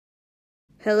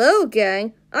Hello,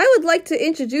 gang. I would like to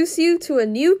introduce you to a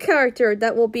new character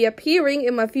that will be appearing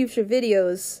in my future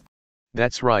videos.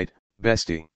 That's right,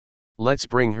 bestie. Let's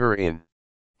bring her in.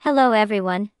 Hello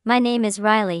everyone, my name is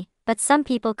Riley, but some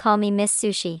people call me Miss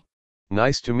Sushi.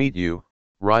 Nice to meet you,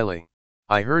 Riley.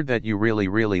 I heard that you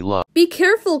really love. Be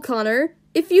careful, Connor.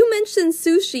 If you mention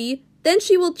sushi, then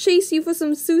she will chase you for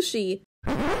some sushi.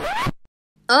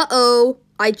 Uh-oh,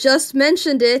 I just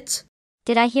mentioned it.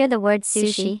 Did I hear the word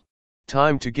sushi?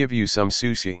 Time to give you some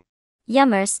sushi.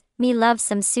 Yummers, me love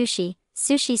some sushi.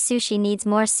 Sushi needs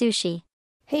more sushi.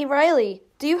 Hey Riley,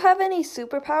 do you have any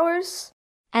superpowers?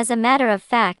 As a matter of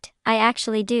fact, I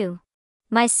actually do.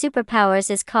 My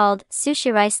superpowers is called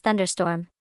Sushi Rice Thunderstorm.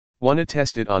 Wanna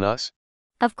test it on us?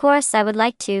 Of course I would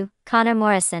like to, Connor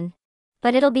Morrison.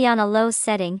 But it'll be on a low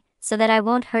setting, so that I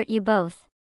won't hurt you both.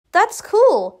 That's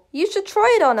cool. You should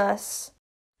try it on us.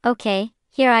 Okay,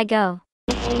 here I go.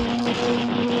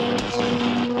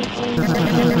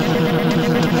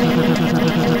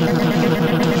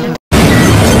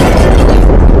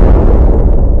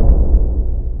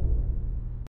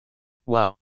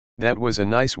 Wow, that was a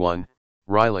nice one,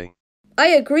 Riley. I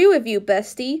agree with you,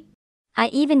 bestie. I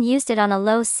even used it on a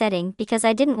low setting because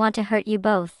I didn't want to hurt you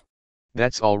both.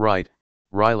 That's alright,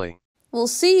 Riley. We'll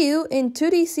see you in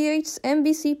TootyCH's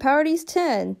NBC Parodies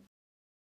 10.